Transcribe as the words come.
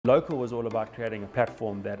Local was all about creating a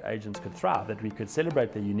platform that agents could thrive, that we could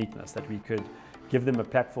celebrate their uniqueness, that we could give them a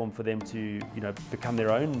platform for them to, become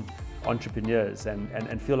their own entrepreneurs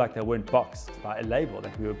and feel like they weren't boxed by a label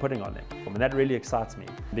that we were putting on them. And that really excites me,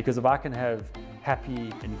 because if I can have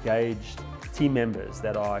happy, engaged team members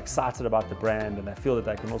that are excited about the brand and they feel that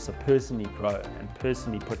they can also personally grow and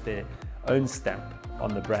personally put their own stamp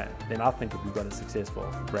on the brand, then I think that we've got a successful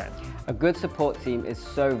brand. A good support team is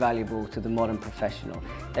so valuable to the modern professional.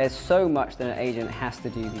 There's so much that an agent has to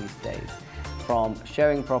do these days, from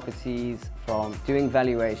showing properties, from doing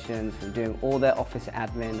valuations, from doing all their office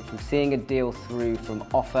admin, from seeing a deal through from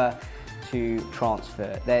offer to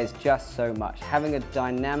transfer. There's just so much. Having a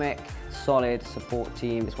dynamic, solid support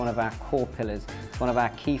team is one of our core pillars. It's one of our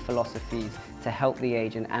key philosophies to help the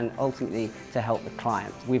agent and ultimately to help the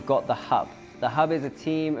client. We've got the Hub. The Hub is a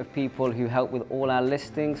team of people who help with all our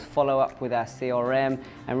listings, follow up with our CRM,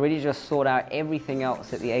 and really just sort out everything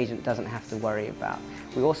else that the agent doesn't have to worry about.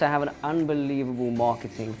 We also have an unbelievable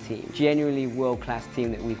marketing team, genuinely world-class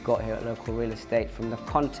team that we've got here at Local Real Estate, from the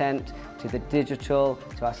content to the digital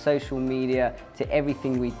to our social media to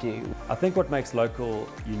everything we do. I think what makes Local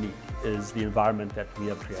unique is the environment that we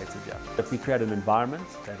have created here. If we create an environment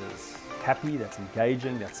that is happy, that's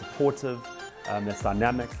engaging, that's supportive, that's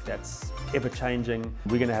dynamic, that's ever-changing,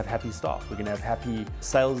 we're going to have happy staff, we're going to have happy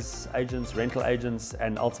sales agents, rental agents,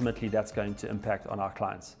 and ultimately that's going to impact on our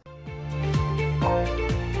clients.